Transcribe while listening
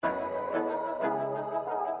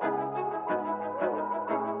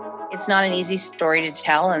It's not an easy story to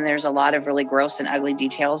tell, and there's a lot of really gross and ugly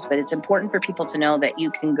details, but it's important for people to know that you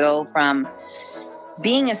can go from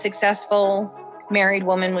being a successful married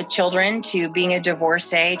woman with children to being a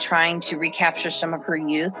divorcee, trying to recapture some of her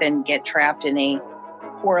youth and get trapped in a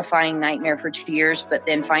horrifying nightmare for 2 years, but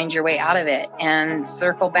then find your way out of it and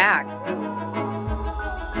circle back.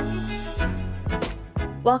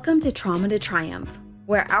 Welcome to Trauma to Triumph,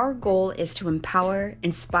 where our goal is to empower,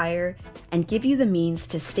 inspire, and give you the means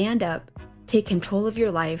to stand up, take control of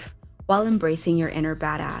your life while embracing your inner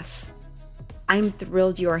badass. I'm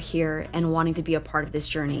thrilled you are here and wanting to be a part of this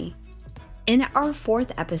journey. In our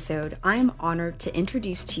 4th episode, I am honored to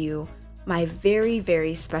introduce to you my very,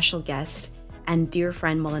 very special guest and dear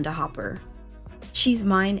friend, Melinda Hopper. She's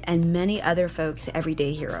mine and many other folks'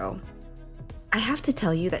 everyday hero. I have to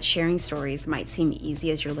tell you that sharing stories might seem easy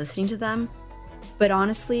as you're listening to them, but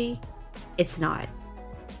honestly, it's not.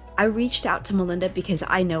 I reached out to Melinda because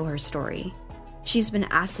I know her story. She's been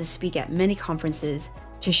asked to speak at many conferences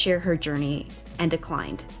to share her journey and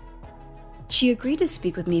declined. She agreed to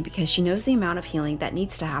speak with me because she knows the amount of healing that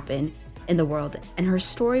needs to happen in the world, and her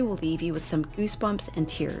story will leave you with some goosebumps and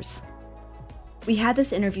tears. We had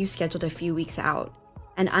this interview scheduled a few weeks out,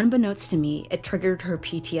 and unbeknownst to me, it triggered her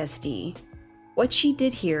PTSD. What she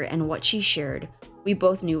did here and what she shared, we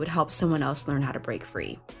both knew would help someone else learn how to break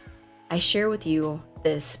free. I share with you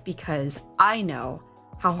this because I know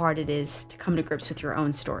how hard it is to come to grips with your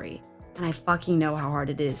own story, and I fucking know how hard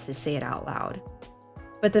it is to say it out loud.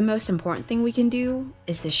 But the most important thing we can do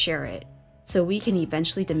is to share it, so we can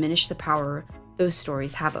eventually diminish the power those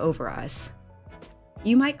stories have over us.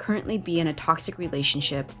 You might currently be in a toxic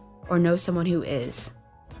relationship or know someone who is.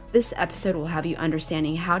 This episode will have you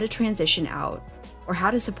understanding how to transition out or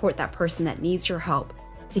how to support that person that needs your help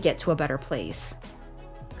to get to a better place.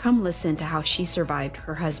 Come listen to how she survived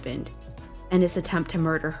her husband and his attempt to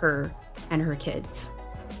murder her and her kids.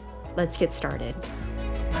 Let's get started.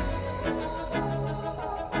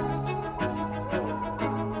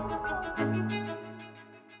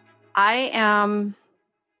 I am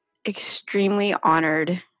extremely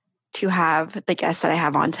honored to have the guest that I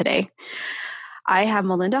have on today. I have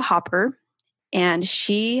Melinda Hopper, and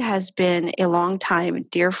she has been a longtime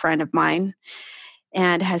dear friend of mine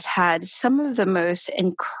and has had some of the most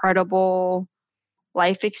incredible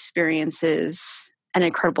life experiences, an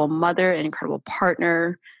incredible mother, an incredible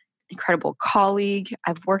partner, incredible colleague.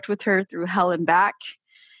 I've worked with her through hell and back,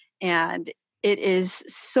 and it is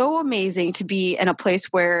so amazing to be in a place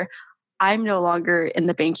where I'm no longer in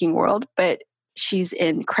the banking world, but she's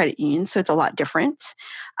in credit union, so it's a lot different.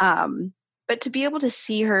 But to be able to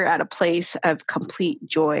see her at a place of complete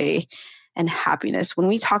joy and happiness, when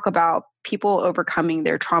we talk about people overcoming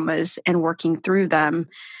their traumas and working through them,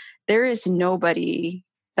 there is nobody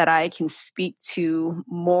that I can speak to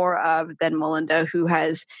more of than Melinda, who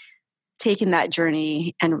has taken that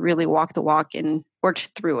journey and really walked the walk and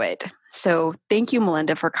worked through it. So thank you,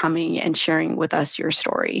 Melinda, for coming and sharing with us your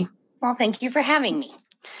story. Well, thank you for having me.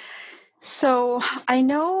 So I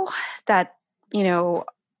know that,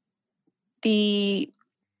 the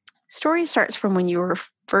story starts from when you were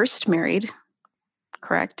first married,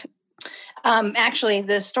 correct? Actually,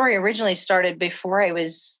 the story originally started before I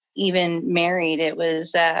was even married. It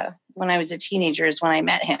was when I was a teenager is when I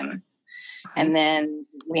met him. Okay. And then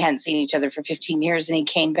we hadn't seen each other for 15 years, and he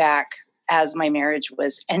came back as my marriage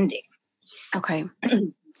was ending. Okay.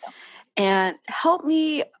 And help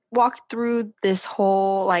me walk through this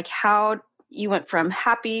whole, how you went from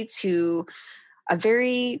happy to a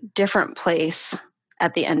very different place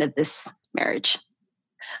at the end of this marriage.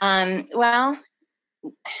 Well,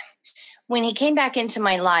 when he came back into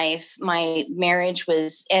my life, my marriage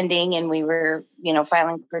was ending and we were,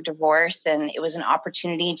 filing for divorce, and it was an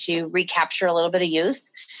opportunity to recapture a little bit of youth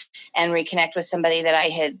and reconnect with somebody that I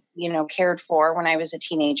had, cared for when I was a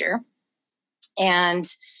teenager. And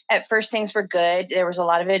at first things were good. There was a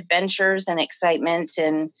lot of adventures and excitement,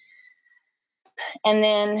 and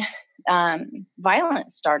then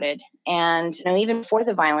violence started. And even before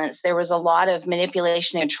the violence, there was a lot of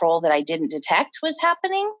manipulation and control that I didn't detect was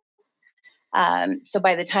happening. So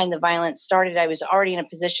by the time the violence started, I was already in a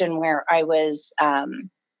position where I was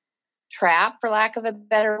trapped, for lack of a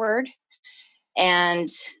better word. And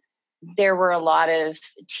there were a lot of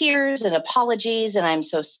tears and apologies, and I'm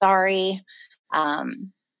so sorry, at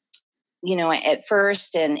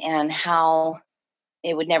first, and how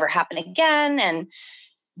it would never happen again. And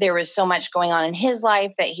there was so much going on in his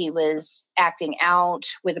life that he was acting out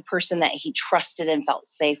with a person that he trusted and felt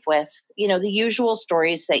safe with. The usual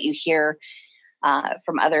stories that you hear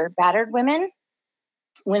from other battered women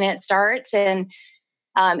when it starts. And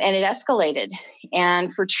And it escalated.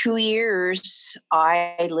 And for 2 years,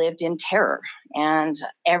 I lived in terror. And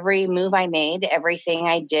every move I made, everything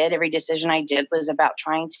I did, every decision I did was about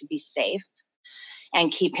trying to be safe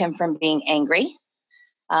and keep him from being angry.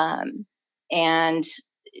 And,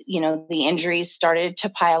 the injuries started to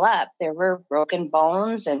pile up. There were broken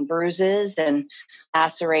bones and bruises and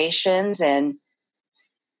lacerations. And,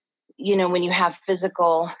 when you have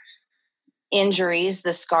physical injuries,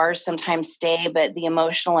 the scars sometimes stay, but the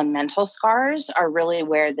emotional and mental scars are really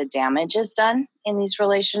where the damage is done in these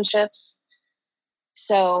relationships.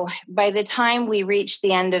 So by the time we reached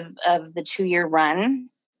the end of the 2-year run,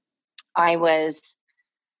 I was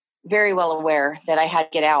very well aware that I had to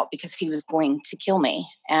get out because he was going to kill me.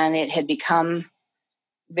 And it had become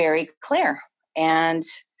very clear. And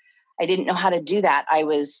I didn't know how to do that. I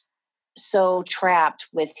was so trapped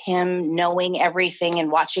with him knowing everything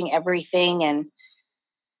and watching everything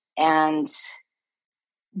and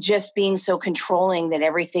just being so controlling that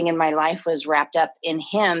everything in my life was wrapped up in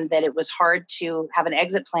him that it was hard to have an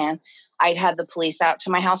exit plan. I'd had the police out to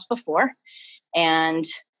my house before, and,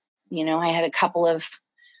 I had a couple of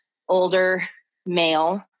older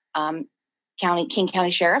male King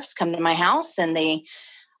County sheriffs come to my house, and they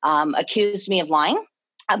accused me of lying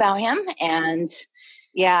about him. And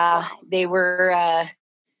they were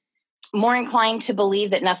more inclined to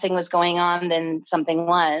believe that nothing was going on than something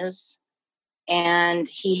was. And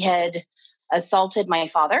he had assaulted my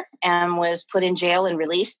father and was put in jail and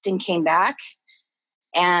released and came back.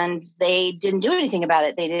 And they didn't do anything about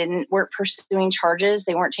it. They weren't pursuing charges.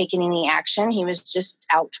 They weren't taking any action. He was just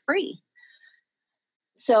out free.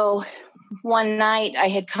 So one night I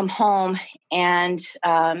had come home, and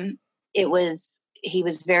he was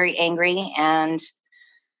very angry and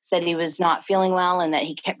said he was not feeling well and that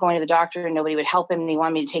he kept going to the doctor and nobody would help him. And he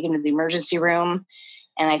wanted me to take him to the emergency room.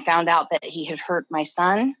 And I found out that he had hurt my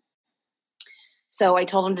son. So I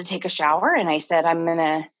told him to take a shower, and I said, I'm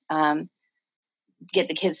going to get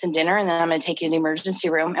the kids some dinner, and then I'm going to take you to the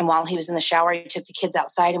emergency room. And while he was in the shower, I took the kids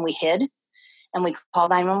outside and we hid, and we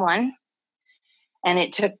called 911. And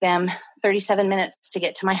it took them 37 minutes to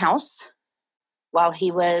get to my house while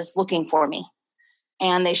he was looking for me.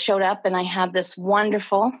 And they showed up, and I had this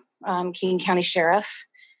wonderful King County sheriff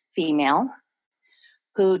female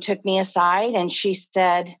who took me aside, and she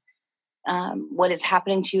said, what is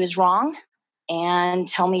happening to you is wrong, and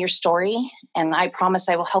tell me your story, and I promise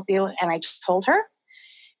I will help you. And I told her,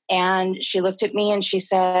 and she looked at me and she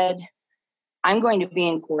said, I'm going to be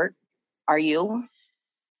in court. Are you?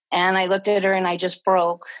 And I looked at her and I just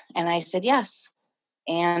broke, and I said, yes.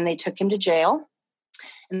 And they took him to jail.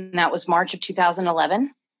 And that was March of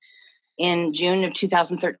 2011. In June of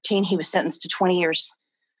 2013, he was sentenced to 20 years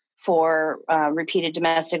for repeated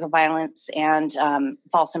domestic violence and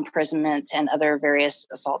false imprisonment and other various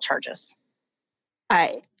assault charges.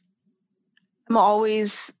 I'm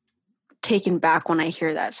always taken back when I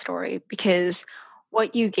hear that story, because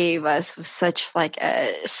what you gave us was such like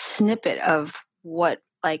a snippet of what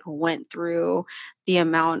went through, the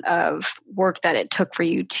amount of work that it took for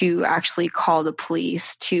you to actually call the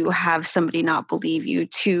police, to have somebody not believe you,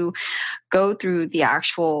 to go through the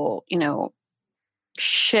actual,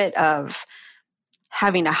 shit of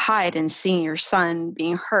having to hide and seeing your son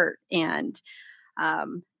being hurt. And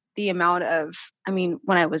the amount of, when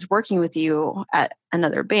I was working with you at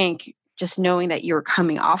another bank, just knowing that you were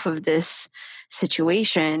coming off of this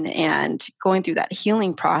situation and going through that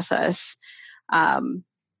healing process,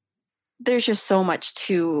 there's just so much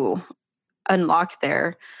to unlock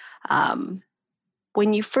there.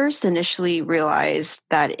 When you first initially realized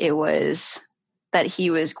that he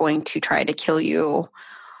was going to try to kill you,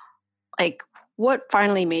 what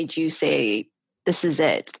finally made you say, this is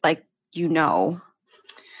it?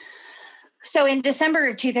 So in December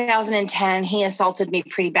of 2010, he assaulted me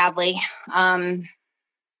pretty badly.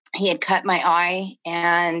 He had cut my eye,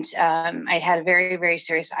 and I had a very, very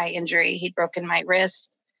serious eye injury. He'd broken my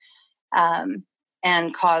wrist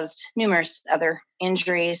and caused numerous other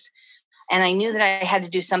injuries. And I knew that I had to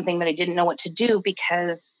do something, but I didn't know what to do,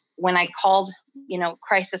 because when I called,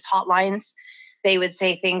 crisis hotlines, they would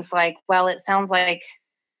say things like, well, it sounds like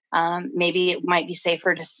maybe it might be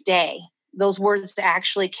safer to stay. Those words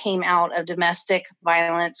actually came out of domestic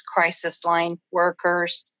violence crisis line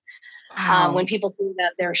workers. Wow. When people do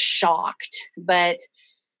that, they're shocked. But,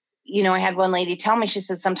 I had one lady tell me, she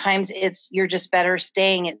said, sometimes you're just better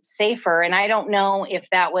staying, it's safer. And I don't know if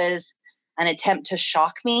that was an attempt to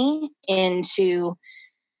shock me into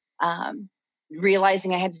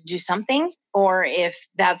realizing I had to do something, or if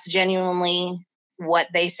that's genuinely what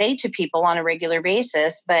they say to people on a regular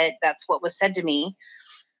basis, but that's what was said to me.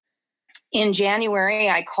 In January,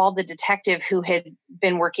 I called the detective who had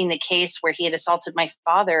been working the case where he had assaulted my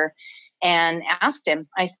father and asked him,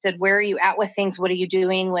 I said, where are you at with things? What are you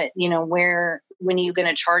doing? When are you going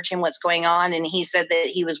to charge him? What's going on? And he said that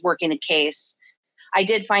he was working a case. I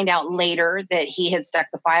did find out later that he had stuck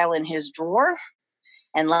the file in his drawer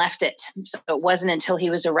and left it. So it wasn't until he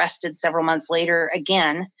was arrested several months later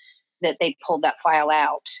again that they pulled that file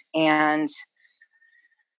out and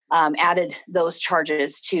added those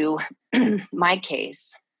charges to my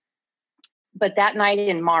case. But that night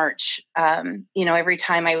in March, every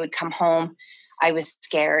time I would come home, I was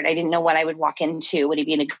scared. I didn't know what I would walk into. Would he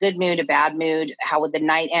be in a good mood, a bad mood? How would the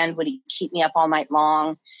night end? Would he keep me up all night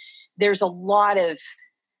long? There's a lot of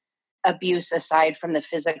abuse aside from the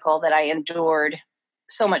physical that I endured,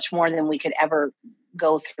 so much more than we could ever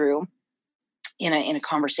go through in a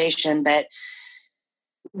conversation. But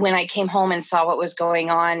when I came home and saw what was going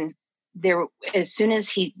on, as soon as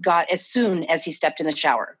he stepped in the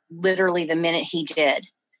shower, literally the minute he did,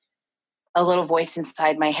 a little voice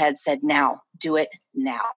inside my head said, now, do it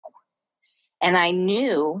now. And I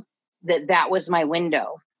knew that was my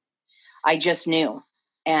window. I just knew.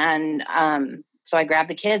 And so I grabbed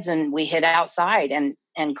the kids and we hid outside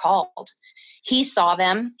and called. He saw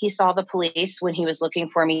them. He saw the police when he was looking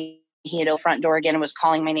for me. He had opened the front door again and was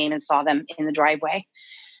calling my name and saw them in the driveway.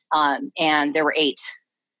 And there were 8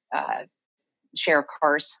 sheriff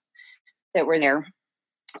cars that were there.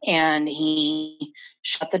 And he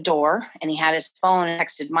shut the door and he had his phone and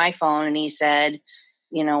texted my phone and he said,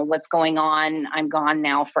 what's going on? I'm gone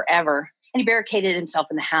now forever. And he barricaded himself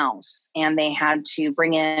in the house and they had to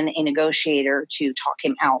bring in a negotiator to talk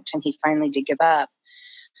him out. And he finally did give up.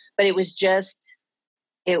 But it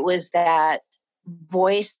was that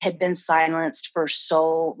voice had been silenced for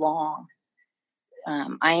so long.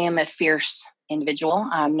 I am a fierce individual.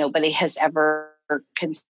 Nobody has ever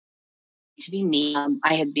considered to be meek.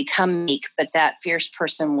 I had become meek, but that fierce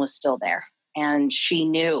person was still there. And she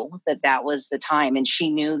knew that was the time. And she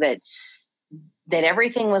knew that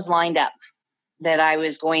everything was lined up, that I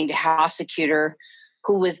was going to have a prosecutor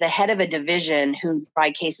who was the head of a division who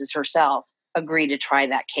tried cases herself agree to try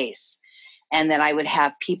that case. And that I would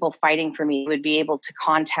have people fighting for me, would be able to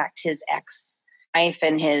contact his ex-wife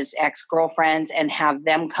and his ex-girlfriends and have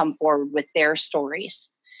them come forward with their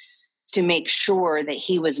stories to make sure that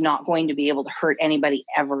he was not going to be able to hurt anybody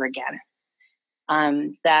ever again.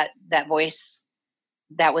 That voice,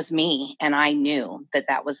 that was me. And I knew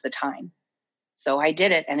that was the time. So I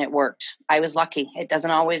did it and it worked. I was lucky. It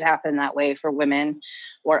doesn't always happen that way for women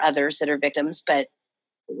or others that are victims, but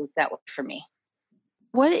it worked that way for me.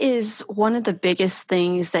 What is one of the biggest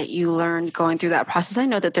things that you learned going through that process? I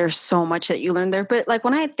know that there's so much that you learned there, but like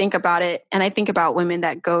when I think about it and I think about women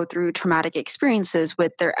that go through traumatic experiences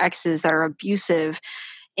with their exes that are abusive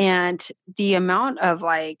and the amount of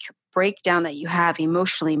like breakdown that you have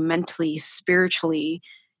emotionally, mentally, spiritually,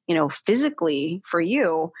 physically for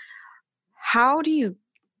you, how do you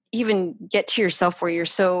even get to yourself where you're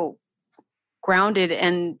so grounded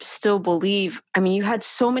and still believe? I mean, you had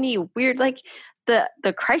so many weird, like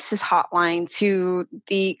the crisis hotline to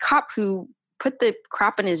the cop who put the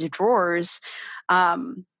crap in his drawers,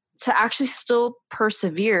 to actually still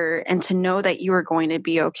persevere and to know that you were going to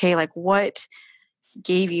be okay. Like what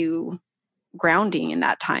gave you grounding in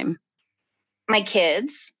that time? My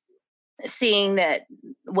kids, seeing that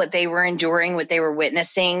what they were enduring, what they were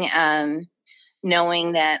witnessing,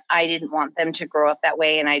 knowing that I didn't want them to grow up that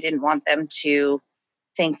way and I didn't want them to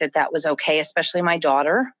think that was okay, especially my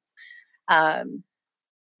daughter.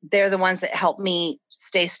 They're the ones that helped me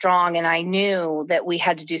stay strong. And I knew that we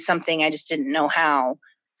had to do something. I just didn't know how.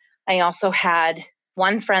 I also had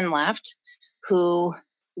one friend left who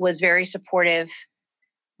was very supportive,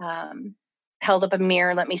 held up a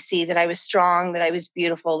mirror, let me see that I was strong, that I was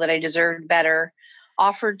beautiful, that I deserved better,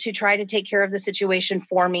 offered to try to take care of the situation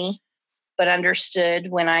for me, but understood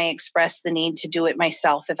when I expressed the need to do it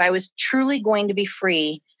myself. If I was truly going to be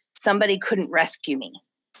free, somebody couldn't rescue me.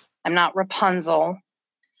 I'm not Rapunzel.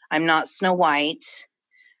 I'm not Snow White.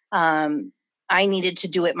 I needed to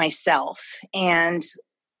do it myself. And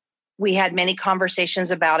we had many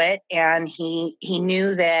conversations about it. And he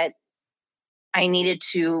knew that I needed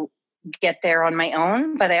to get there on my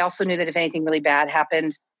own. But I also knew that if anything really bad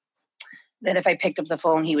happened, that if I picked up the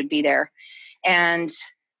phone, he would be there. And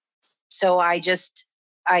so I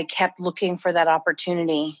kept looking for that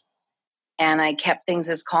opportunity. And I kept things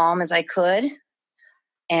as calm as I could.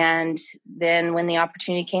 And then when the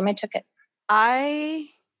opportunity came, I took it. I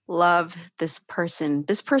love this person.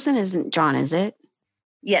 This person isn't John, is it?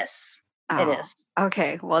 Yes, it is.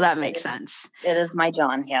 Okay. Well, that makes sense. It is my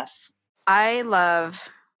John. Yes. I love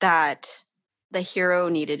that the hero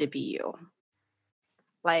needed to be you?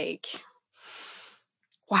 Like,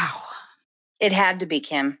 wow. It had to be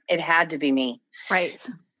Kim. It had to be me. Right.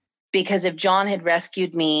 Because if John had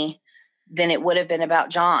rescued me, then it would have been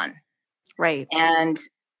about John. Right. And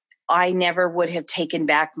I never would have taken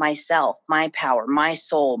back myself, my power, my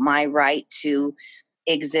soul, my right to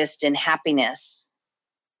exist in happiness.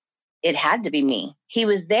 It had to be me. He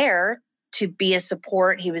was there to be a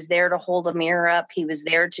support. He was there to hold a mirror up. He was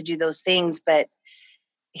there to do those things, but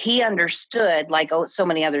he understood, like so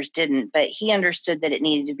many others didn't, but he understood that it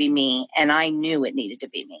needed to be me, and I knew it needed to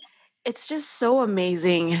be me. It's just so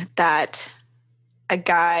amazing that a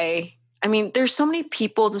guy, I mean, there's so many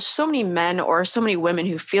people, there's so many men or so many women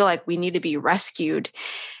who feel like we need to be rescued.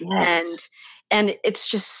 Yes. And it's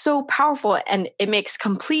just so powerful, and it makes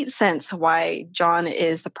complete sense why John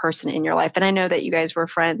is the person in your life. And I know that you guys were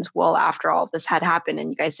friends well after all this had happened, and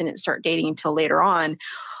you guys didn't start dating until later on.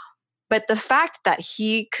 But the fact that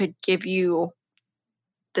he could give you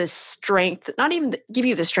the strength, not even give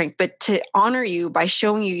you the strength, but to honor you by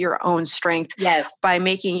showing you your own strength, Yes. by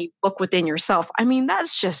making you look within yourself. I mean,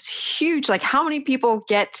 that's just huge. Like, how many people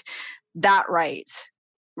get that right?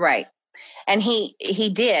 Right. And he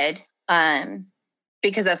did,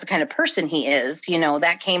 because that's the kind of person he is,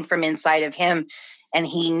 that came from inside of him, and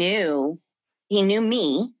he knew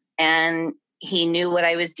me, and he knew what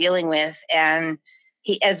I was dealing with. And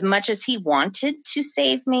he, as much as he wanted to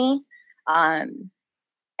save me, and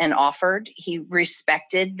offered, he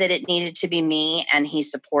respected that it needed to be me, and he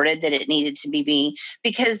supported that it needed to be me,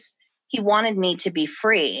 because he wanted me to be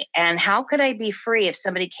free. And how could I be free if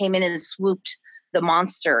somebody came in and swooped the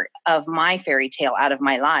monster of my fairy tale out of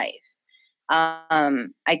my life?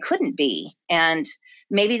 I couldn't be. And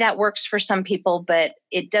maybe that works for some people, but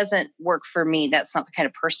it doesn't work for me. That's not the kind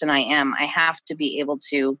of person I am. I have to be able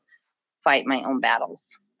to fight my own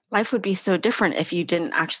battles. Life would be so different if you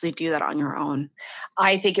didn't actually do that on your own.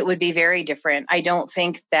 I think it would be very different. I don't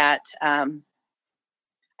think that I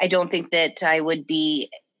would be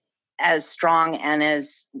as strong and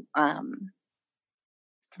as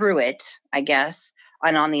through it, I guess,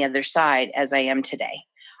 and on the other side as I am today.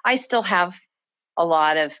 I still have a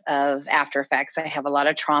lot of after effects. I have a lot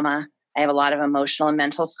of trauma. I have a lot of emotional and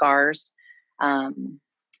mental scars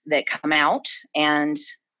that come out and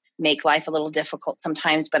make life a little difficult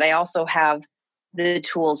sometimes. But I also have the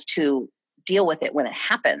tools to deal with it when it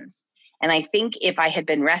happens. And I think if I had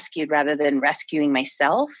been rescued rather than rescuing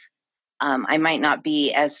myself, I might not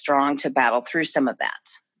be as strong to battle through some of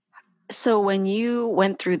that. So when you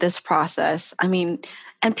went through this process, I mean,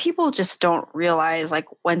 and people just don't realize, like,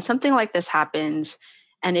 when something like this happens,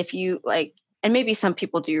 and if you like, and maybe some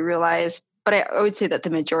people do realize, but I would say that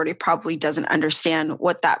the majority probably doesn't understand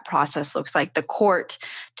what that process looks like. The court,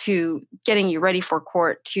 to getting you ready for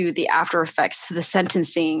court, to the after effects, to the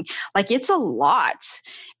sentencing, like, it's a lot.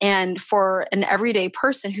 And for an everyday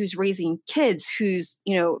person who's raising kids, who's,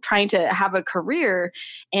 trying to have a career,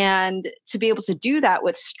 and to be able to do that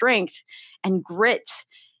with strength and grit,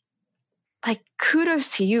 like, kudos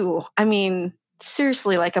to you. I mean,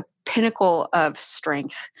 seriously, like a pinnacle of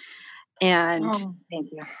strength. And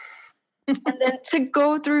Thank you. and then to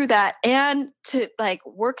go through that and to like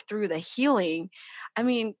work through the healing, I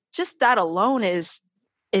mean, just that alone is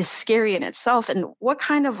scary in itself. And what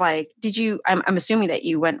kind of, like, did you, I'm assuming that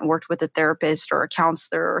you went and worked with a therapist or a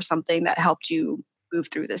counselor or something that helped you move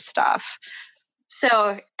through this stuff?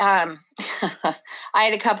 So I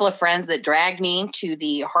had a couple of friends that dragged me to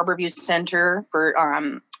the Harborview Center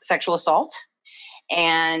for sexual assault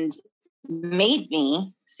and made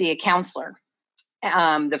me see a counselor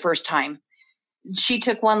the first time. She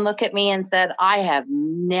took one look at me and said, I have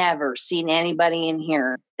never seen anybody in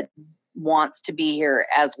here that wants to be here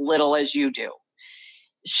as little as you do.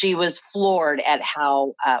 She was floored at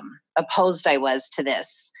how opposed I was to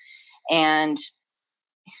this. And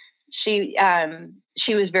she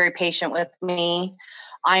was very patient with me.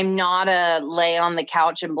 I'm not a lay on the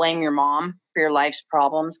couch and blame your mom for your life's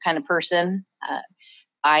problems kind of person.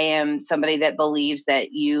 I am somebody that believes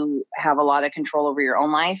that you have a lot of control over your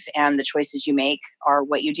own life, and the choices you make are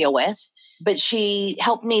what you deal with. But she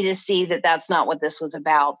helped me to see that that's not what this was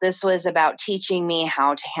about. This was about teaching me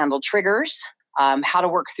how to handle triggers, how to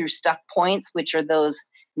work through stuck points, which are those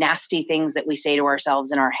nasty things that we say to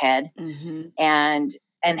ourselves in our head, and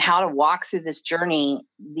how to walk through this journey.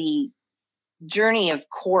 The journey of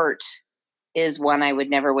court is one I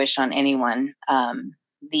would never wish on anyone.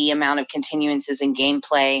 The amount of continuances in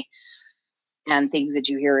gameplay and things that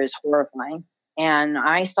you hear is horrifying. And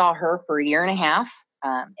I saw her for a year and a half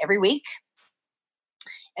every week.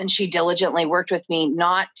 And she diligently worked with me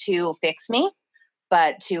not to fix me,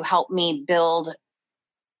 but to help me build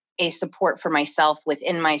a support for myself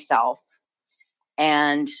within myself.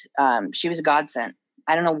 And she was a godsend.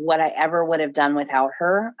 I don't know what I ever would have done without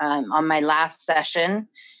her. On my last session,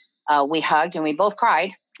 we hugged and we both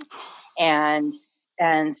cried and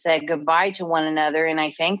said goodbye to one another. And I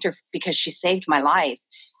thanked her because she saved my life.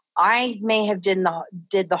 I may have did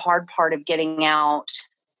the hard part of getting out,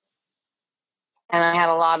 and I had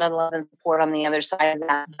a lot of love and support on the other side of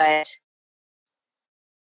that, but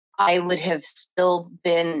I would have still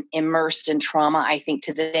been immersed in trauma, I think,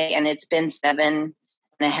 to the day. And it's been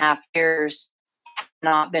 7.5 years,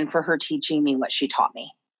 not been for her teaching me what she taught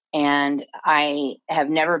me. And I have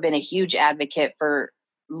never been a huge advocate for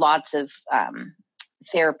lots of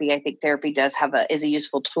therapy. I think therapy is a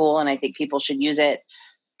useful tool, and I think people should use it.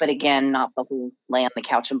 But again, not the whole lay on the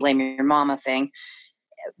couch and blame your mama thing.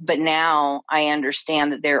 But now I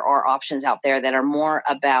understand that there are options out there that are more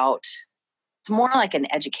about, it's more like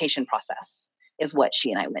an education process is what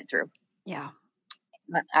she and I went through. Yeah.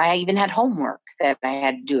 I even had homework that I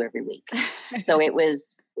had to do every week. So it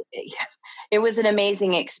was an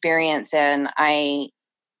amazing experience. And I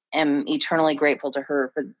am eternally grateful to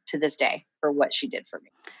her to this day for what she did for me.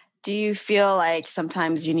 Do you feel like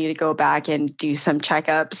sometimes you need to go back and do some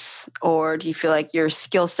checkups, or do you feel like your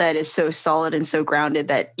skill set is so solid and so grounded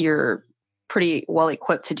that you're pretty well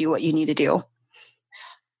equipped to do what you need to do?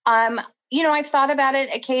 I've thought about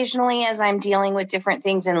it occasionally as I'm dealing with different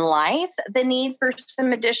things in life, the need for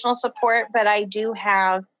some additional support, but I do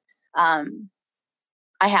have, I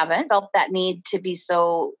haven't felt that need to be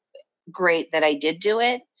so great that I did do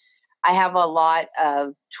it. I have a lot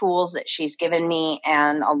of tools that she's given me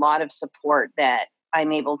and a lot of support that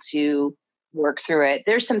I'm able to work through it.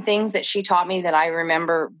 There's some things that she taught me that I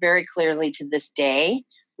remember very clearly to this day,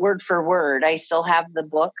 word for word. I still have the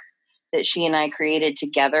book that she and I created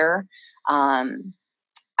together.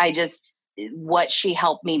 What she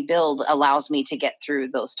helped me build allows me to get through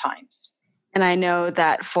those times. And I know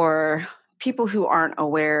that for people who aren't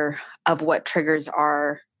aware of what triggers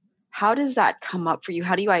are, how does that come up for you?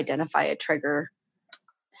 How do you identify a trigger?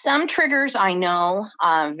 Some triggers I know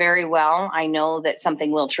very well. I know that something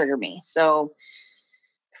will trigger me. So,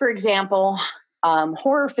 for example,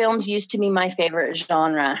 horror films used to be my favorite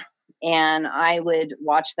genre, and I would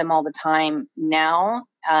watch them all the time. Now,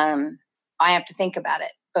 I have to think about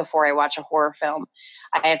it before I watch a horror film.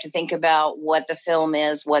 I have to think about what the film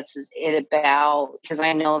is, what's it about, because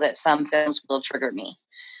I know that some films will trigger me.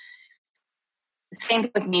 Same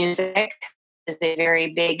with music. Is a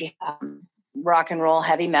very big rock and roll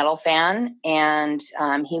heavy metal fan, and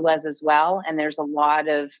he was as well. And there's a lot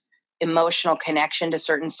of emotional connection to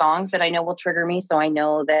certain songs that I know will trigger me. So I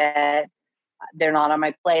know that they're not on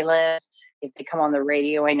my playlist. If they come on the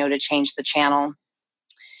radio, I know to change the channel.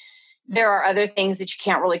 There are other things that you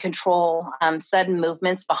can't really control. Sudden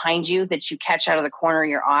movements behind you that you catch out of the corner of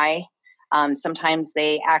your eye. Sometimes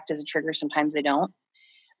they act as a trigger, sometimes they don't.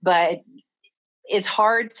 But it's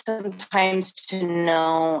hard sometimes to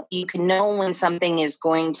know. You can know when something is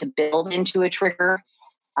going to build into a trigger,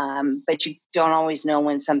 but you don't always know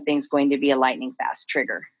when something's going to be a lightning fast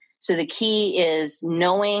trigger. So the key is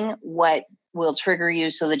knowing what will trigger you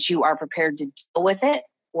so that you are prepared to deal with it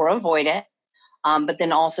or avoid it, but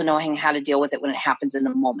then also knowing how to deal with it when it happens in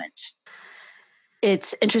the moment.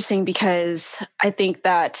 It's interesting because I think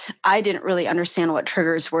that I didn't really understand what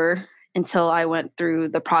triggers were until I went through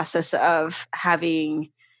the process of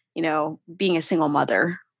having, being a single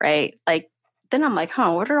mother, right? Like, then I'm like,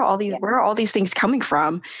 where are all these things coming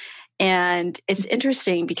from? And it's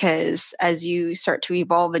interesting because as you start to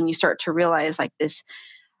evolve and you start to realize like this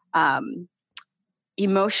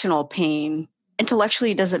emotional pain,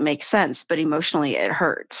 intellectually it doesn't make sense, but emotionally it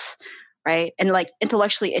hurts, right? And like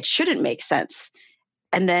intellectually it shouldn't make sense.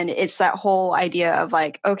 And then it's that whole idea of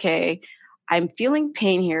like, okay, I'm feeling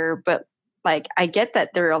pain here, but like, I get that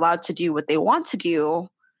they're allowed to do what they want to do.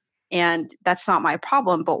 And that's not my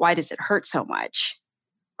problem, but why does it hurt so much?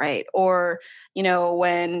 Right. Or,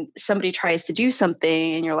 when somebody tries to do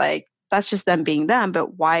something and you're like, that's just them being them,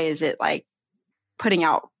 but why is it like putting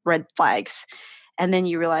out red flags? And then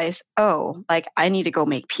you realize, oh, like I need to go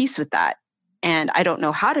make peace with that. And I don't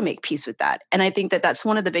know how to make peace with that. And I think that that's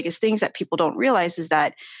one of the biggest things that people don't realize is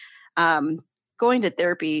that going to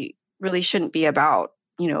therapy really shouldn't be about,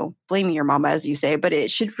 blaming your mama, as you say, but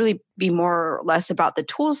it should really be more or less about the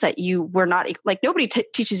tools that you were not, like nobody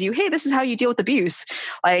teaches you, hey, this is how you deal with abuse,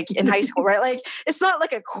 like in high school, right? Like it's not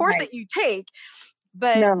like a course that you take,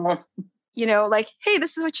 but, like, hey,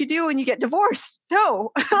 this is what you do when you get divorced.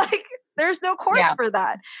 No, like there's no course for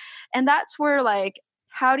that. And that's where like,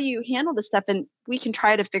 how do you handle this stuff? And we can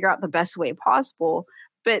try to figure out the best way possible,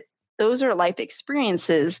 but those are life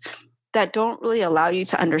experiences that don't really allow you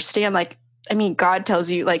to understand. Like, I mean, God tells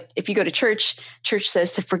you, like, if you go to church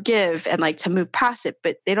says to forgive and like to move past it,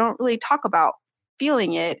 but they don't really talk about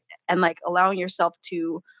feeling it and like allowing yourself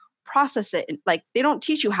to process it. Like, they don't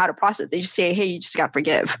teach you how to process it. They just say, hey, you just got to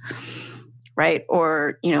forgive, right?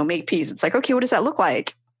 Or, make peace. It's like, okay, what does that look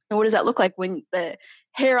like? And what does that look like when the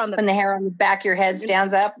hair on the back of your head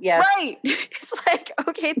stands up? Yes. Right. It's like,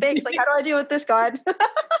 okay, thanks. Like, how do I deal with this, God?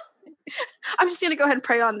 I'm just going to go ahead and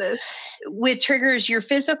pray on this. With triggers, your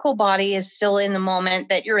physical body is still in the moment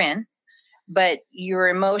that you're in, but your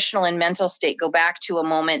emotional and mental state go back to a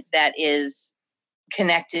moment that is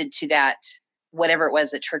connected to that, whatever it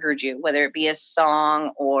was that triggered you, whether it be a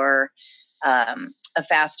song or a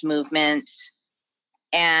fast movement.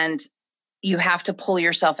 And you have to pull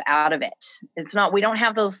yourself out of it. We don't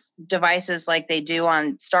have those devices like they do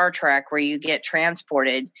on Star Trek where you get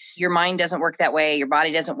transported. Your mind doesn't work that way. Your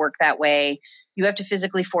body doesn't work that way. You have to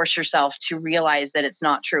physically force yourself to realize that it's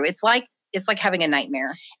not true. It's like having a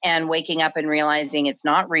nightmare and waking up and realizing it's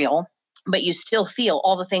not real, but you still feel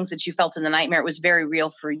all the things that you felt in the nightmare. It was very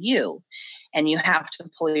real for you, and you have to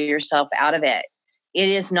pull yourself out of it. It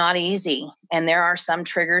is not easy. And there are some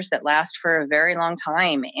triggers that last for a very long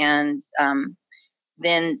time. And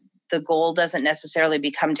then the goal doesn't necessarily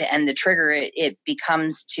become to end the trigger. It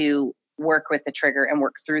becomes to work with the trigger and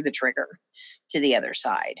work through the trigger to the other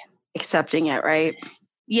side. Accepting it, right?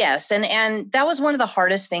 Yes. And that was one of the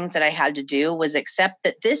hardest things that I had to do, was accept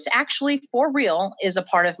that this actually for real is a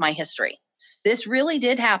part of my history. This really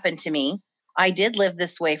did happen to me. I did live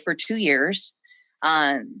this way for 2 years.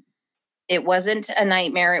 It wasn't a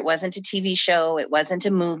nightmare. It wasn't a TV show. It wasn't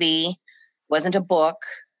a movie. It wasn't a book.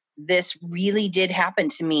 This really did happen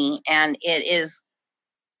to me, and it is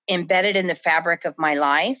embedded in the fabric of my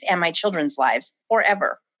life and my children's lives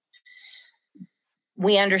forever.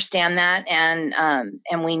 We understand that,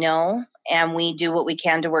 and we know, and we do what we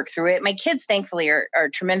can to work through it. My kids, thankfully, are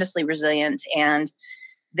tremendously resilient, and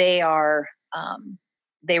they were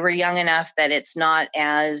young enough that it's not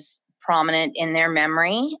as prominent in their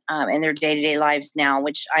memory, in their day-to-day lives now,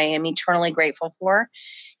 which I am eternally grateful for.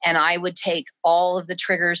 And I would take all of the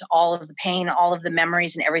triggers, all of the pain, all of the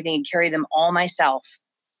memories and everything, and carry them all myself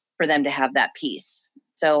for them to have that peace.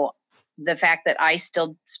 So the fact that I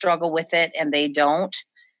still struggle with it and they don't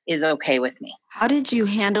is okay with me. How did you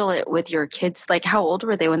handle it with your kids? Like, how old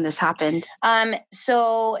were they when this happened?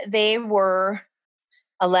 So they were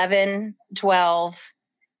 11, 12,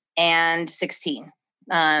 and 16.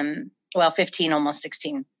 15, almost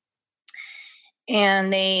 16.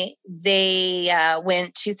 And they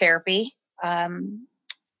went to therapy.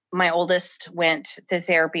 My oldest went to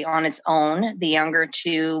therapy on his own. The younger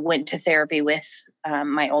two went to therapy with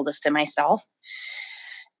my oldest and myself.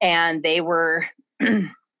 And they were,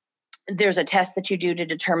 there's a test that you do to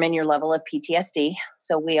determine your level of PTSD.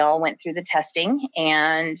 So we all went through the testing,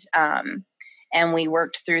 and we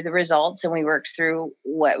worked through the results, and we worked through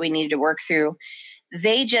what we needed to work through.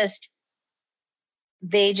 They just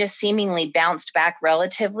seemingly bounced back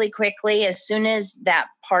relatively quickly. As soon as that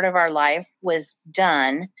part of our life was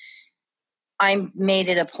done, I made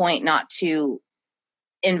it a point not to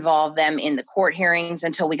involve them in the court hearings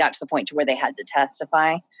until we got to the point to where they had to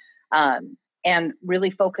testify, and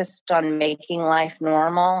really focused on making life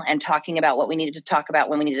normal and talking about what we needed to talk about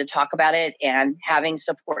when we needed to talk about it, and having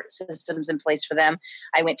support systems in place for them.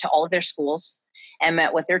 I went to all of their schools and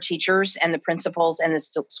met with their teachers and the principals and the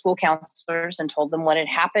school counselors and told them what had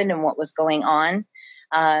happened and what was going on,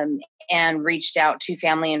 and reached out to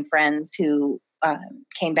family and friends who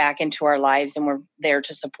came back into our lives and were there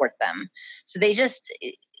to support them. So they just,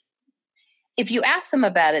 if you ask them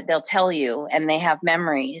about it, they'll tell you, and they have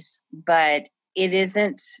memories, but it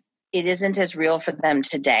isn't as real for them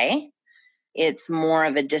today. It's more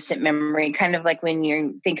of a distant memory, kind of like when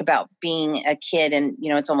you think about being a kid and,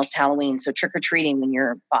 it's almost Halloween. So trick-or-treating when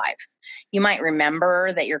you're 5. You might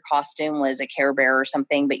remember that your costume was a Care Bear or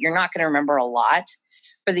something, but you're not going to remember a lot.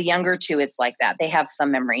 For the younger two, it's like that. They have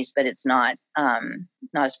some memories, but it's not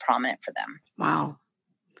as prominent for them. Wow.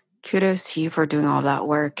 Kudos to you for doing all that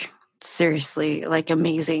work. Seriously, like,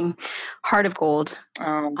 amazing. Heart of gold.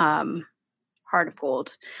 Heart of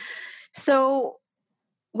gold. So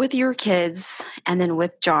with your kids and then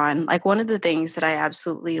with John, like, one of the things that I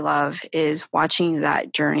absolutely love is watching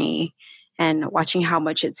that journey and watching how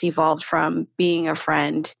much it's evolved from being a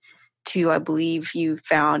friend to, I believe you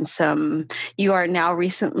are now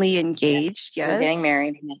recently engaged. Yes. We're getting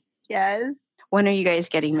married. Yes. When are you guys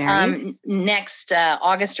getting married? Next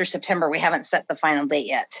August or September. We haven't set the final date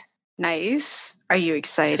yet. Nice. Are you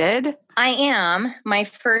excited? I am. My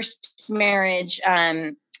first marriage,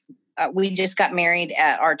 we just got married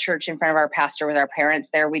at our church in front of our pastor with our parents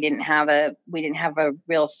there. We didn't have a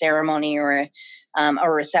real ceremony or a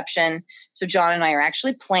reception. So John and I are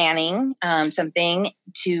actually planning something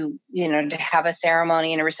to have a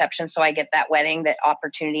ceremony and a reception. So I get that that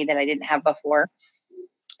opportunity that I didn't have before.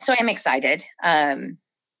 So I'm excited.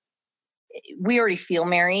 We already feel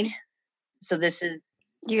married. So this is.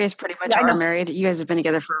 You guys pretty much are married. You guys have been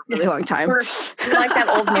together for a really long time. We're like that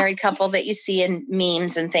old married couple that you see in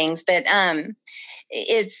memes and things, but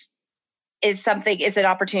it's something. It's an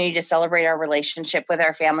opportunity to celebrate our relationship with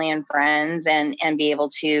our family and friends, and be able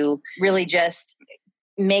to really just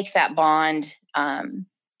make that bond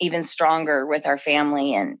even stronger with our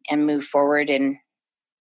family and move forward. And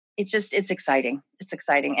it's exciting. It's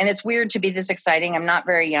exciting, and it's weird to be this exciting. I'm not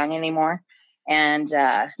very young anymore, and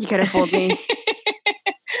you could have fooled me.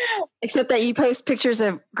 Except that you post pictures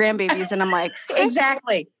of grandbabies, and I'm like,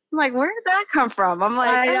 exactly. I'm like, where did that come from? I'm like,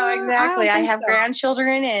 I know exactly. I have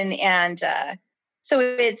grandchildren, and so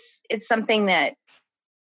it's something that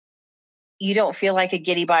you don't feel like a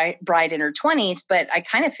giddy bride in her 20s, but I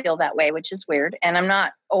kind of feel that way, which is weird. And I'm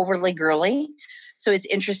not overly girly, so it's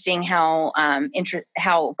interesting how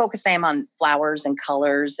focused I am on flowers and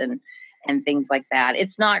colors and things like that.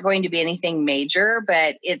 It's not going to be anything major,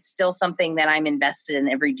 but it's still something that I'm invested in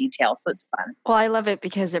every detail. So it's fun. Well, I love it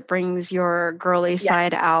because it brings your girly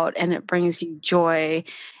side out and it brings you joy.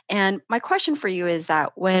 And my question for you is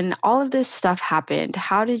that when all of this stuff happened,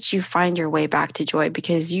 how did you find your way back to joy?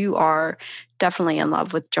 Because you are definitely in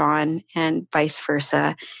love with John and vice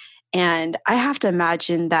versa. And I have to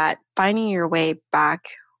imagine that finding your way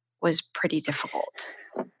back was pretty difficult.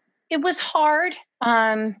 It was hard.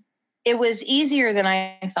 It was easier than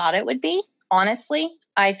I thought it would be, honestly.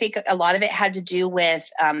 I think a lot of it had to do with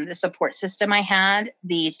the support system I had,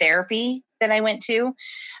 the therapy that I went to,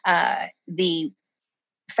 the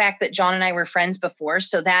fact that John and I were friends before.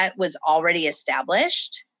 So that was already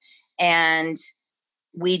established. And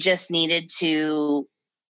we just needed to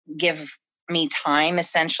give me time,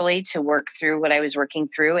 essentially, to work through what I was working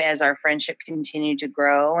through as our friendship continued to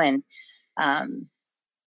grow. And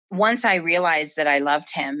once I realized that I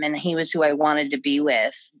loved him and he was who I wanted to be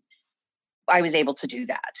with, I was able to do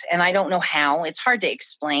that. And I don't know how. It's hard to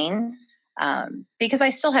explain because I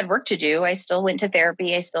still had work to do. I still went to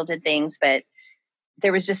therapy. I still did things, but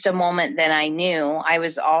there was just a moment that I knew I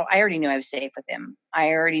already knew I was safe with him. I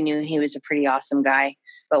already knew he was a pretty awesome guy.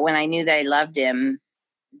 But when I knew that I loved him,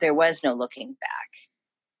 there was no looking back.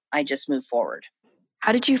 I just moved forward.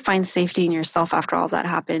 How did you find safety in yourself after all that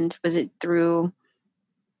happened? Was it through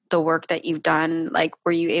the work that you've done? Like,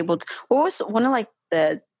 were you able to, what was one of like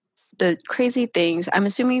the crazy things? I'm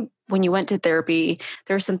assuming when you went to therapy,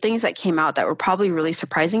 there were some things that came out that were probably really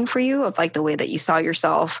surprising for you, of like the way that you saw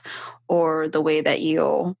yourself or the way that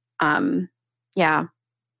you,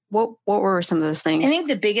 what were some of those things? I think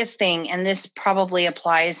the biggest thing, and this probably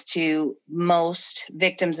applies to most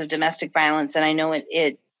victims of domestic violence, and I know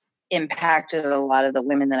it impacted a lot of the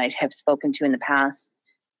women that I have spoken to in the past,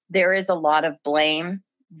 there is a lot of blame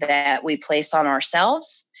that we place on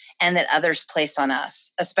ourselves and that others place on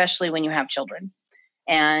us, especially when you have children.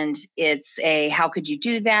 And it's how could you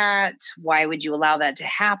do that? Why would you allow that to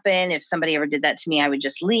happen? If somebody ever did that to me, I would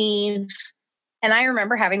just leave. And I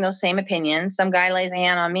remember having those same opinions. Some guy lays a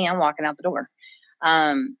hand on me, I'm walking out the door.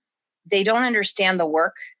 They don't understand the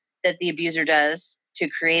work that the abuser does to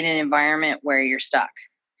create an environment where you're stuck.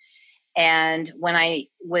 And when I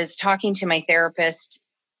was talking to my therapist,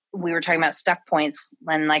 we were talking about stuck points.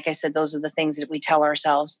 And like I said, those are the things that we tell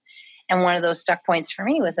ourselves. And one of those stuck points for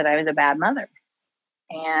me was that I was a bad mother.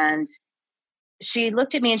 And she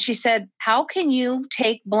looked at me and she said, how can you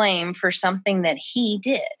take blame for something that he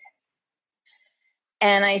did?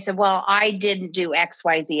 And I said, well, I didn't do X,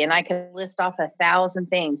 Y, Z. And I could list off 1,000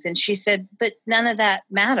 things. And she said, but none of that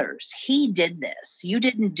matters. He did this. You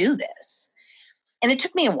didn't do this. And it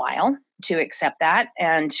took me a while to accept that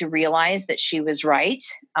and to realize that she was right.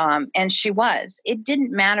 And she was. It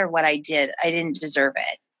didn't matter what I did. I didn't deserve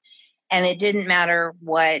it. And it didn't matter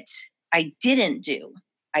what I didn't do.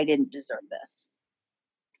 I didn't deserve this.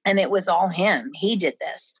 And it was all him. He did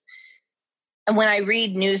this. And when I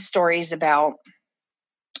read news stories about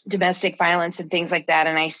domestic violence and things like that,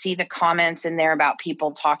 and I see the comments in there about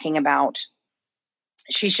people talking about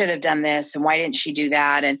she should have done this and why didn't she do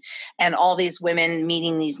that, and all these women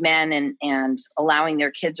meeting these men and allowing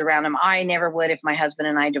their kids around them. I never would if my husband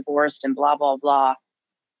and I divorced and blah, blah, blah.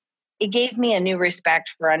 It gave me a new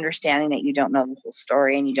respect for understanding that you don't know the whole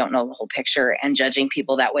story and you don't know the whole picture, and judging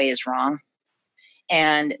people that way is wrong.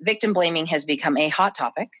 And victim blaming has become a hot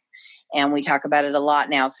topic. And we talk about it a lot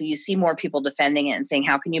now. So you see more people defending it and saying,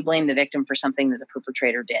 how can you blame the victim for something that the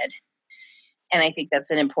perpetrator did? And I think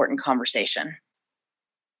that's an important conversation.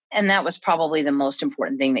 And that was probably the most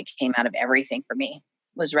important thing that came out of everything for me,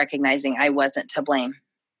 was recognizing I wasn't to blame,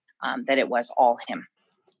 that it was all him.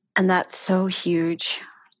 And that's so huge.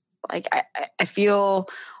 Like, I feel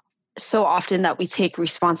so often that we take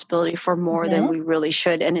responsibility for more than we really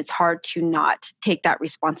should. And it's hard to not take that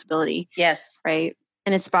responsibility. Yes. Right.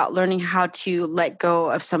 And it's about learning how to let go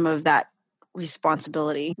of some of that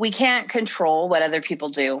responsibility. We can't control what other people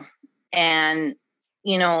do. And,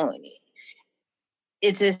 you know,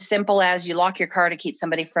 it's as simple as you lock your car to keep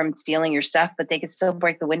somebody from stealing your stuff, but they can still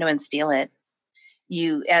break the window and steal it.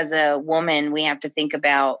 You, as a woman, we have to think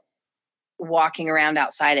about walking around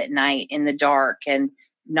outside at night in the dark and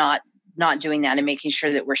not doing that, and making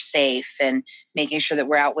sure that we're safe, and making sure that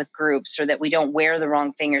we're out with groups, or that we don't wear the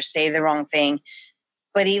wrong thing or say the wrong thing.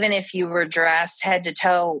 But even if you were dressed head to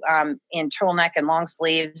toe in turtleneck and long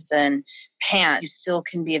sleeves and pants, you still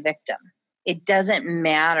can be a victim. It doesn't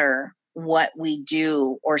matter what we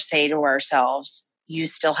do or say to ourselves. You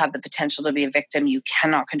still have the potential to be a victim. You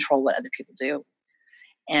cannot control what other people do.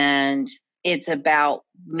 And it's about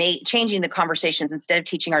changing the conversations. Instead of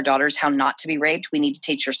teaching our daughters how not to be raped, we need to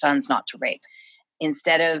teach our sons not to rape.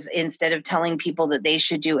 Instead of telling people that they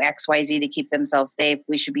should do X, Y, Z to keep themselves safe,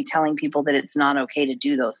 we should be telling people that it's not okay to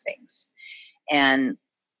do those things, and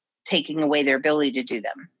taking away their ability to do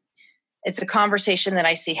them. It's a conversation that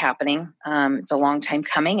I see happening. It's a long time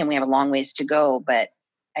coming, and we have a long ways to go, but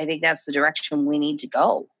I think that's the direction we need to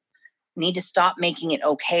go. We need to stop making it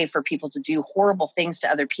okay for people to do horrible things to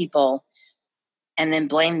other people and then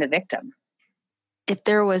blame the victim. If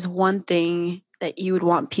there was one thing that you would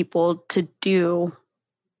want people to do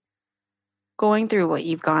going through what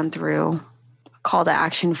you've gone through, call to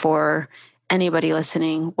action for anybody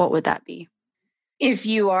listening, what would that be? If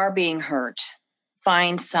you are being hurt,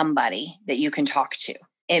 find somebody that you can talk to.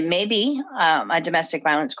 It may be a domestic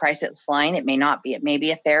violence crisis line. It may not be. It may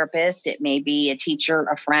be a therapist. It may be a teacher,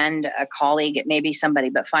 a friend, a colleague. It may be somebody,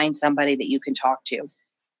 but find somebody that you can talk to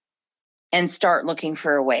and start looking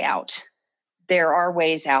for a way out. There are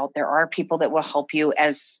ways out. There are people that will help you,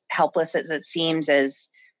 as helpless as it seems, as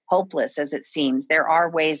hopeless as it seems. There are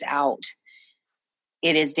ways out.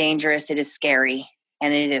 It is dangerous. It is scary.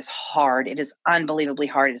 And it is hard. It is unbelievably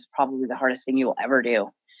hard. It is probably the hardest thing you will ever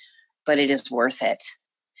do, but it is worth it.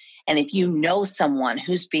 And if you know someone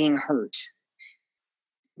who's being hurt,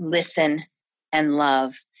 listen and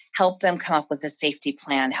love. Help them come up with a safety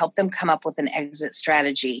plan. Help them come up with an exit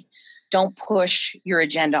strategy. Don't push your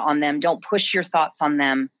agenda on them. Don't push your thoughts on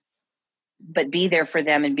them, but be there for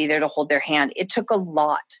them and be there to hold their hand. It took a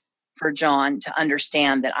lot for John to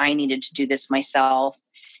understand that I needed to do this myself.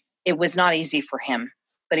 It was not easy for him,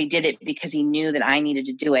 but he did it because he knew that I needed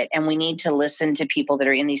to do it. And we need to listen to people that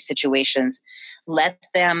are in these situations. Let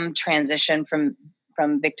them transition from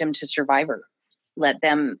victim to survivor. Let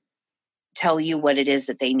them tell you what it is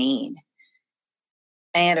that they need.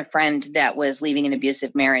 I had a friend that was leaving an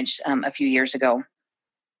abusive marriage a few years ago,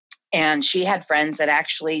 and she had friends that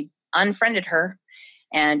actually unfriended her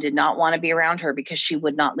and did not want to be around her because she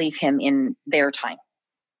would not leave him in their time.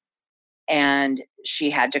 And she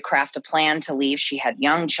had to craft a plan to leave. She had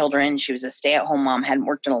young children. She was a stay-at-home mom, hadn't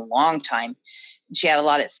worked in a long time. She had a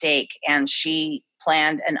lot at stake, and she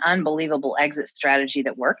planned an unbelievable exit strategy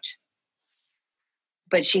that worked.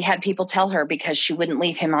 But she had people tell her, because she wouldn't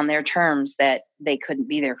leave him on their terms, that they couldn't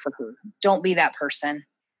be there for her. Don't be that person.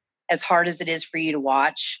 As hard as it is for you to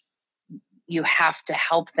watch, you have to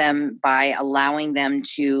help them by allowing them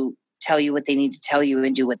to tell you what they need to tell you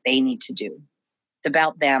and do what they need to do. It's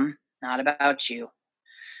about them, not about you.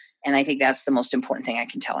 And I think that's the most important thing I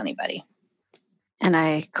can tell anybody. And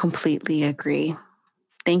I completely agree.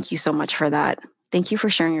 Thank you so much for that. Thank you for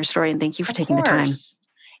sharing your story, and thank you for taking the time.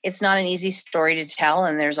 It's not an easy story to tell,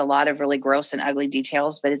 and there's a lot of really gross and ugly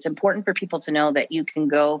details, but it's important for people to know that you can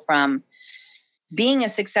go from being a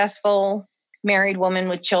successful married woman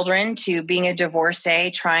with children to being a divorcee,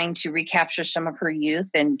 trying to recapture some of her youth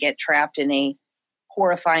and get trapped in a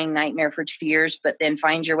horrifying nightmare for 2 years, but then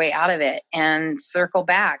find your way out of it and circle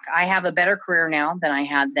back. I have a better career now than I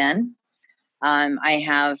had then. I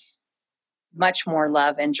have much more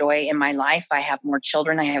love and joy in my life. I have more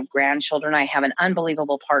children. I have grandchildren. I have an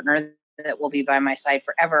unbelievable partner that will be by my side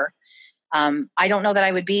forever. I don't know that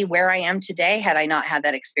I would be where I am today had I not had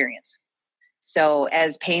that experience. So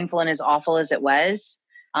as painful and as awful as it was,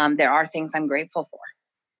 there are things I'm grateful for.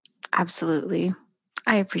 Absolutely.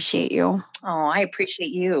 I appreciate you. Oh, I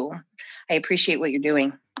appreciate you. I appreciate what you're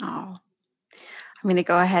doing. Oh, I'm going to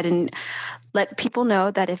go ahead and let people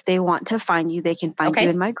know that if they want to find you, they can find Okay. you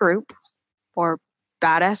in my group for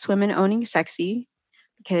Badass Women Owning Sexy.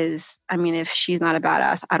 Because, I mean, if she's not a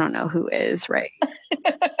badass, I don't know who is, right?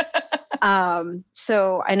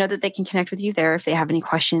 So I know that they can connect with you there if they have any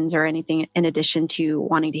questions or anything in addition to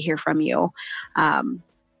wanting to hear from you.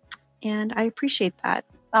 And I appreciate that.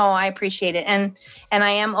 Oh, I appreciate it. And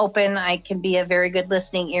I am open. I can be a very good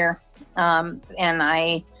listening ear. And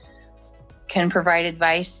I can provide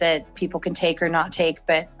advice that people can take or not take,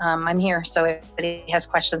 but I'm here. So if anybody has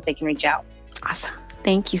questions, they can reach out. Awesome.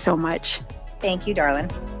 Thank you so much. Thank you,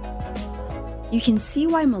 darling. You can see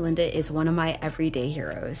why Melinda is one of my everyday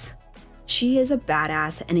heroes. She is a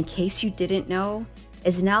badass, and in case you didn't know,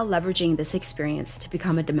 is now leveraging this experience to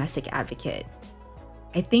become a domestic advocate.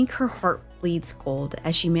 I think her heart bleeds gold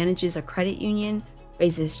as she manages a credit union,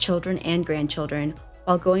 raises children and grandchildren,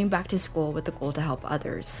 while going back to school with the goal to help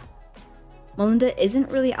others. Melinda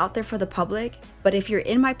isn't really out there for the public, but if you're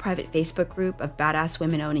in my private Facebook group of Badass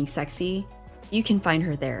Women Owning Sexy, you can find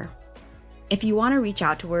her there. If you want to reach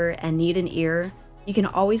out to her and need an ear, you can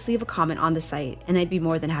always leave a comment on the site, and I'd be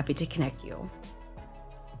more than happy to connect you.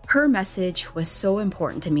 Her message was so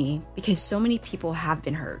important to me because so many people have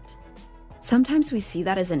been hurt. Sometimes we see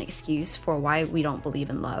that as an excuse for why we don't believe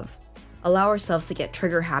in love, allow ourselves to get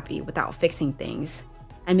trigger happy without fixing things,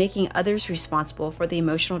 and making others responsible for the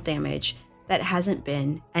emotional damage that hasn't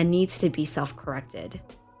been and needs to be self-corrected.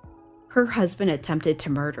 Her husband attempted to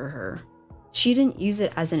murder her. She didn't use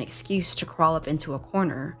it as an excuse to crawl up into a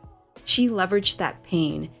corner. She leveraged that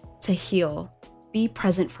pain to heal, be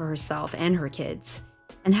present for herself and her kids,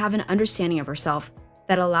 and have an understanding of herself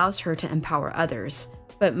that allows her to empower others,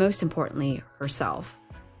 but most importantly, herself.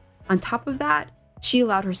 On top of that, she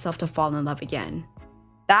allowed herself to fall in love again.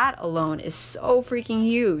 That alone is so freaking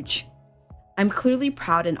huge. I'm clearly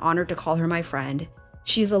proud and honored to call her my friend.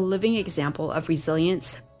 She is a living example of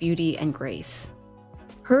resilience, beauty, and grace.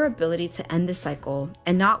 Her ability to end the cycle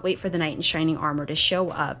and not wait for the knight in shining armor to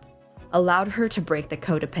show up allowed her to break the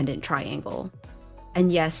codependent triangle.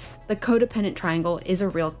 And yes, the codependent triangle is a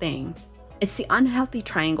real thing. It's the unhealthy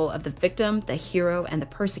triangle of the victim, the hero, and the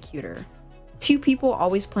persecutor. Two people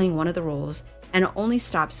always playing one of the roles, and it only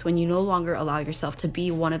stops when you no longer allow yourself to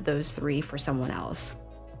be one of those three for someone else.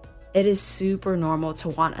 It is super normal to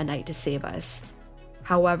want a knight to save us.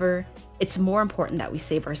 However, it's more important that we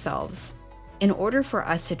save ourselves. In order for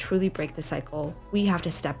us to truly break the cycle, we have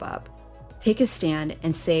to step up, take a stand,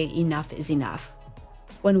 and say enough is enough.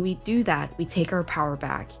 When we do that, we take our power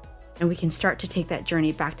back, and we can start to take that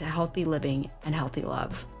journey back to healthy living and healthy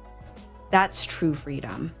love. That's true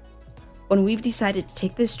freedom. When we've decided to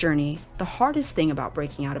take this journey, the hardest thing about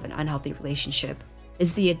breaking out of an unhealthy relationship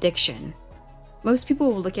is the addiction. Most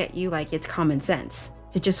people will look at you like it's common sense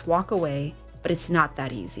to just walk away, but it's not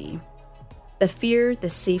that easy. The fear, the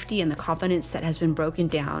safety, and the confidence that has been broken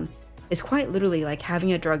down is quite literally like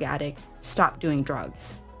having a drug addict stop doing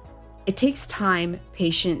drugs. It takes time,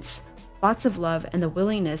 patience, lots of love, and the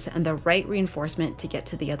willingness and the right reinforcement to get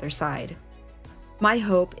to the other side. My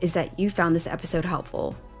hope is that you found this episode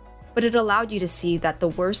helpful, but it allowed you to see that the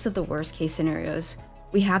worst of the worst case scenarios,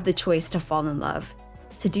 we have the choice to fall in love,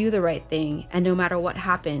 to do the right thing, and no matter what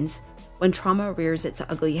happens, when trauma rears its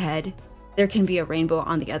ugly head, there can be a rainbow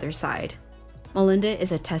on the other side. Melinda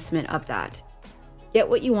is a testament of that. Get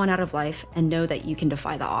what you want out of life and know that you can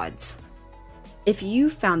defy the odds. If you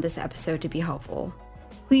found this episode to be helpful,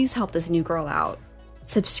 please help this new girl out.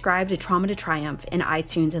 Subscribe to Trauma to Triumph in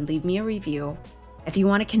iTunes and leave me a review. If you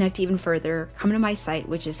want to connect even further, come to my site,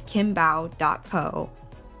 which is kimbao.co,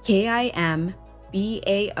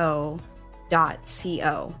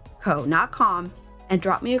 KIMBAO.co, not com, and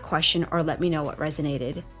drop me a question or let me know what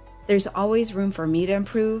resonated. There's always room for me to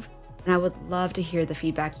improve, and I would love to hear the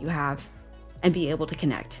feedback you have and be able to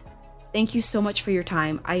connect. Thank you so much for your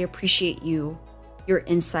time. I appreciate you, your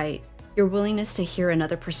insight, your willingness to hear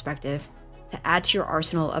another perspective, to add to your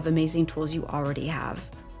arsenal of amazing tools you already have.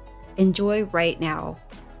 Enjoy right now,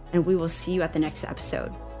 and we will see you at the next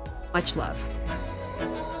episode. Much love.